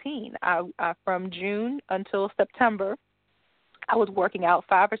 2016. I from June until September, I was working out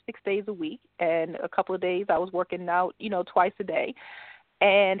 5 or 6 days a week, and a couple of days I was working out, twice a day,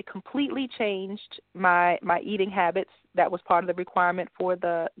 and completely changed my eating habits. That was part of the requirement for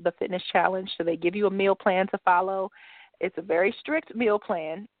the fitness challenge. So they give you a meal plan to follow. It's a very strict meal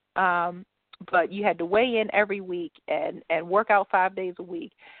plan, but you had to weigh in every week and work out 5 days a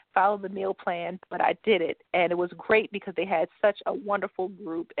week, follow the meal plan, but I did it. And it was great because they had such a wonderful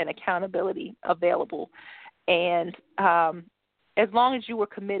group and accountability available. And as long as you were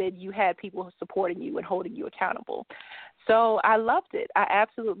committed, you had people supporting you and holding you accountable. So I loved it. I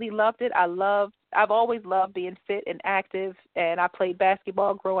absolutely loved it. I've always loved being fit and active, and I played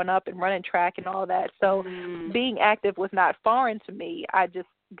basketball growing up and running track and all that. So being active was not foreign to me. I just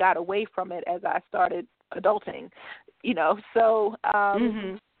got away from it as I started adulting, So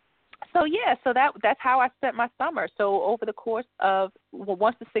so that's how I spent my summer. So over the course of,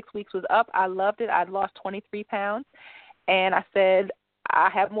 once the 6 weeks was up, I loved it. I'd lost 23 pounds, and I said, I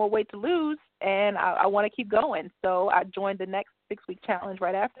have more weight to lose, and I want to keep going. So I joined the next 6-week challenge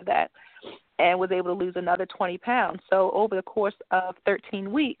right after that and was able to lose another 20 pounds. So over the course of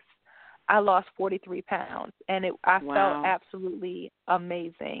 13 weeks, I lost 43 pounds, and I felt absolutely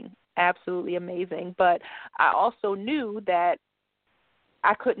amazing, absolutely amazing. But I also knew that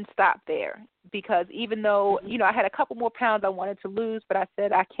I couldn't stop there because even though, I had a couple more pounds I wanted to lose, but I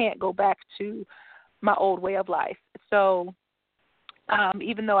said I can't go back to my old way of life. So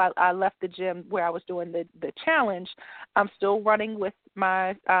even though I left the gym where I was doing the challenge, I'm still running with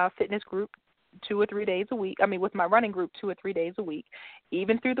my fitness group 2 or 3 days a week. With my running group 2 or 3 days a week,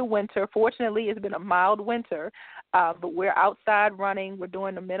 even through the winter. Fortunately, it's been a mild winter, but we're outside running. We're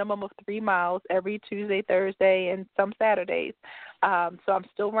doing a minimum of 3 miles every Tuesday, Thursday, and some Saturdays. So I'm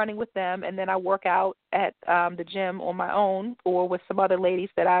still running with them, and then I work out at the gym on my own or with some other ladies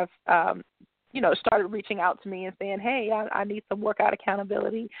that I've started reaching out to me and saying, hey, I need some workout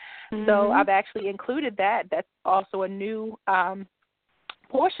accountability. So I've actually included that. That's also a new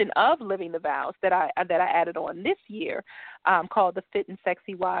portion of Living the Vows that I added on this year, called the Fit and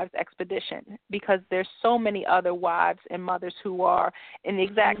Sexy Wives Expedition, because there's so many other wives and mothers who are in the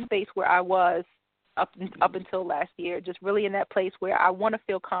exact space where I was up until last year, just really in that place where I want to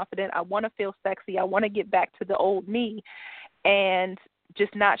feel confident, I want to feel sexy, I want to get back to the old me, and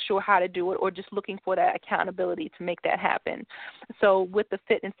just not sure how to do it or just looking for that accountability to make that happen. So with the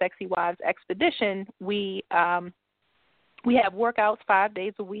Fit and Sexy Wives Expedition, we have workouts 5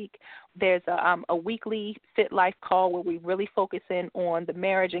 days a week. There's a weekly Fit Life call where we really focus in on the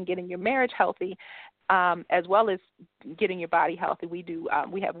marriage and getting your marriage healthy, as well as getting your body healthy.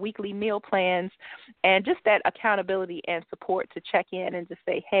 We have weekly meal plans and just that accountability and support to check in and just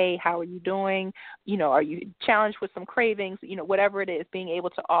say, hey, how are you doing? Are you challenged with some cravings? Whatever it is, being able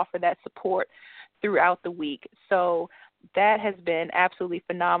to offer that support throughout the week. So that has been absolutely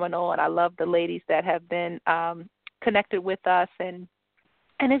phenomenal, and I love the ladies that have been connected with us, and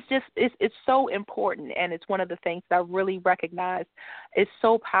it's so important, and it's one of the things that I really recognize is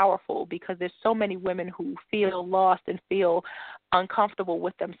so powerful because there's so many women who feel lost and feel uncomfortable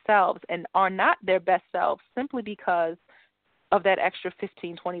with themselves and are not their best selves simply because of that extra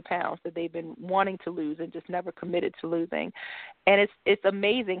 15, 20 pounds that they've been wanting to lose and just never committed to losing. And it's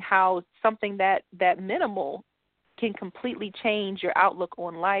amazing how something that minimal can completely change your outlook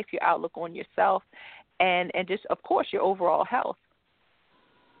on life, your outlook on yourself, and just, of course, your overall health.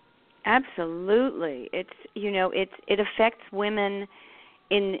 Absolutely. It affects women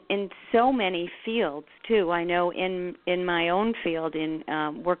in so many fields too. I know in my own field, in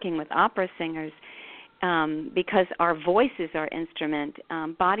working with opera singers, because our voice is our instrument,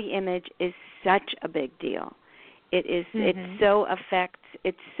 body image is such a big deal. It so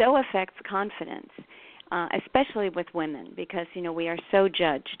affects confidence, especially with women, because we are so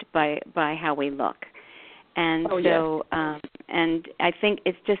judged by how we look. And and I think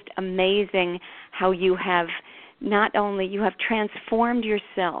it's just amazing how you have not only you have transformed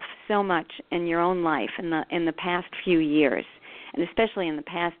yourself so much in your own life in the past few years, and especially in the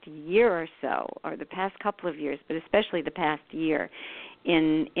past year or so, or the past couple of years, but especially the past year,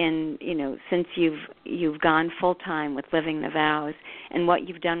 in since you've gone full time with Living the Vows, and what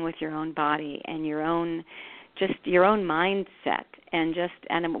you've done with your own body and your own mindset,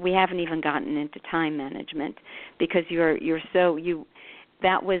 and we haven't even gotten into time management, because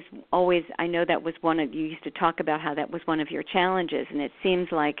that was always, I know that was you used to talk about how that was one of your challenges, and it seems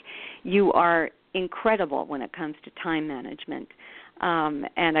like you are incredible when it comes to time management.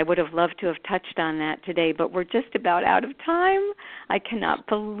 And I would have loved to have touched on that today, but we're just about out of time. I cannot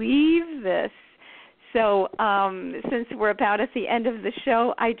believe this. So since we're about at the end of the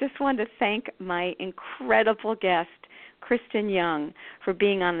show, I just want to thank my incredible guest, Kristin Young, for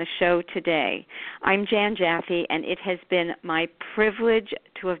being on the show today. I'm Jann Jaffe, and it has been my privilege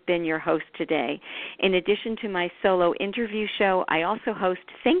to have been your host today. In addition to my solo interview show, I also host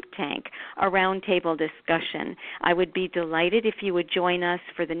Think Tank, a roundtable discussion. I would be delighted if you would join us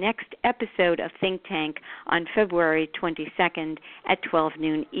for the next episode of Think Tank on February 22nd at 12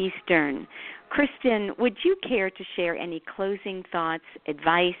 noon Eastern. Kristin, would you care to share any closing thoughts,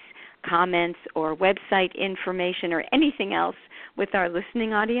 advice, comments, or website information or anything else with our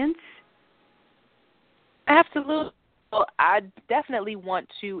listening audience? Absolutely. Well, I definitely want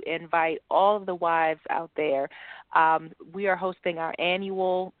to invite all of the wives out there. We are hosting our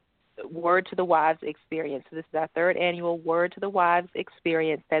annual Word to the Wives experience. So this is our third annual Word to the Wives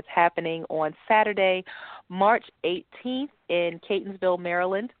experience that's happening on Saturday, March 18th in Catonsville,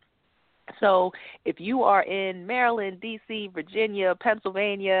 Maryland. So if you are in Maryland, D.C., Virginia,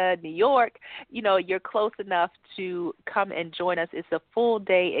 Pennsylvania, New York, you're close enough to come and join us. It's a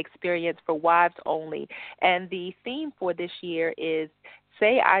full-day experience for wives only. And the theme for this year is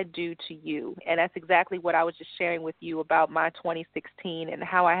Say I Do to You. And that's exactly what I was just sharing with you about my 2016 and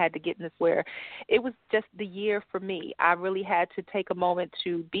how I had to get in this, where it was just the year for me. I really had to take a moment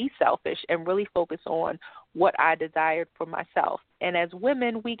to be selfish and really focus on what I desired for myself. And as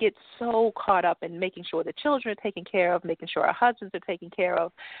women, we get so caught up in making sure the children are taken care of, making sure our husbands are taken care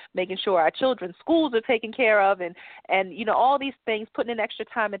of, making sure our children's schools are taken care of, and all these things, putting in extra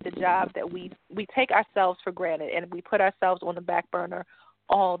time at the job that we take ourselves for granted, and we put ourselves on the back burner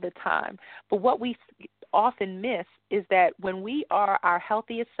all the time. But what we often miss is that when we are our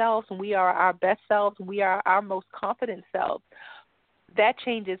healthiest selves, when we are our best selves, when we are our most confident selves, that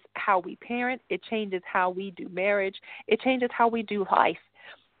changes how we parent. It changes how we do marriage. It changes how we do life.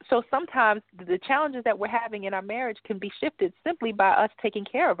 So sometimes the challenges that we're having in our marriage can be shifted simply by us taking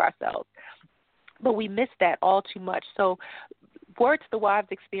care of ourselves. But we miss that all too much. So Word to the Wives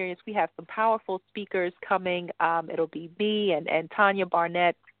experience, we have some powerful speakers coming. It'll be me and Tanya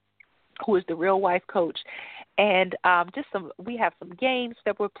Barnett, who is the Real Wife Coach. And we have some games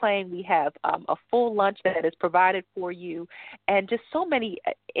that we're playing. We have a full lunch that is provided for you, and just so many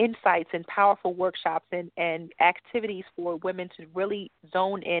insights and powerful workshops and activities for women to really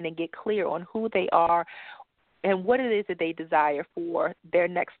zone in and get clear on who they are and what it is that they desire for their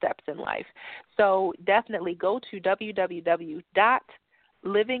next steps in life. So definitely go to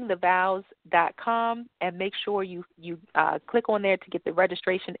www.livingthevows.com and make sure you click on there to get the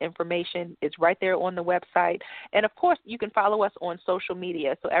registration information. It's right there on the website. And, of course, you can follow us on social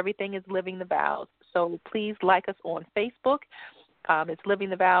media. So everything is Living the Vows. So please like us on Facebook. It's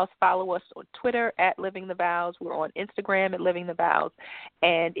Living the Vows. Follow us on Twitter at Living the Vows. We're on Instagram at Living the Vows.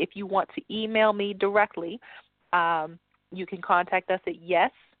 And if you want to email me directly, you can contact us at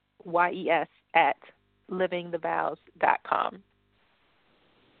yes, at livingthevows.com.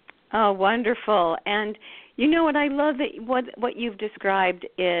 Oh, wonderful. And you know what I love, that what you've described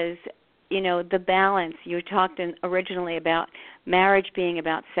is, the balance. You talked originally about marriage being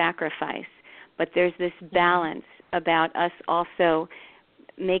about sacrifice, but there's this balance about us also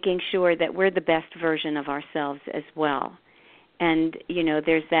making sure that we're the best version of ourselves as well. And,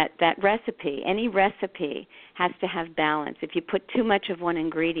 there's that recipe. Any recipe has to have balance. If you put too much of one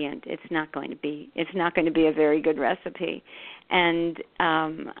ingredient, it's not going to be a very good recipe. And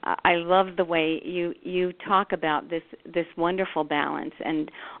I love the way you talk about this wonderful balance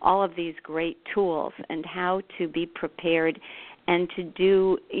and all of these great tools and how to be prepared and to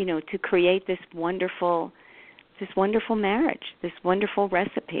do, to create this wonderful marriage, this wonderful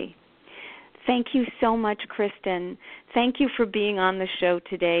recipe. Thank you so much, Kristin. Thank you for being on the show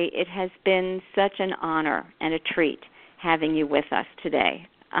today. It has been such an honor and a treat having you with us today.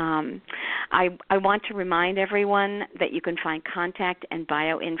 I want to remind everyone that you can find contact and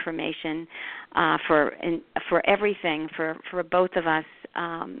bio information for everything for both of us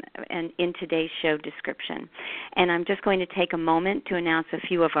and in today's show description. And I'm just going to take a moment to announce a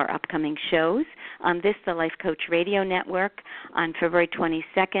few of our upcoming shows on the Life Coach Radio Network on February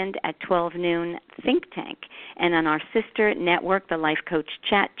 22nd at 12 noon, Think Tank, and on our sister network, the Life Coach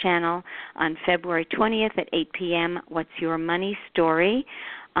Chat Channel, on February 20th at 8 p.m., What's Your Money Story?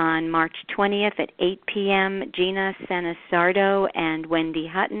 On March 20th at 8 p.m., Gina Senisardo and Wendy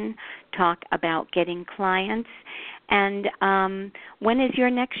Hutton talk about getting clients. And when is your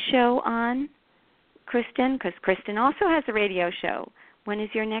next show on, Kristin? Because Kristin also has a radio show. When is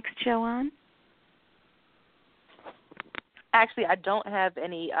your next show on? Actually, I don't have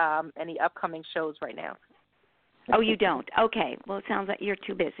any upcoming shows right now. Oh, you don't? Okay. Well, it sounds like you're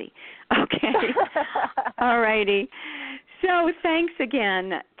too busy. Okay. All righty. So thanks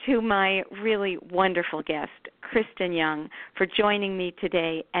again to my really wonderful guest, Kristin Young, for joining me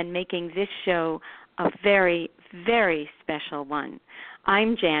today and making this show a very, very special one.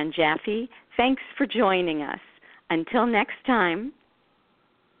 I'm Jann Jaffe. Thanks for joining us. Until next time,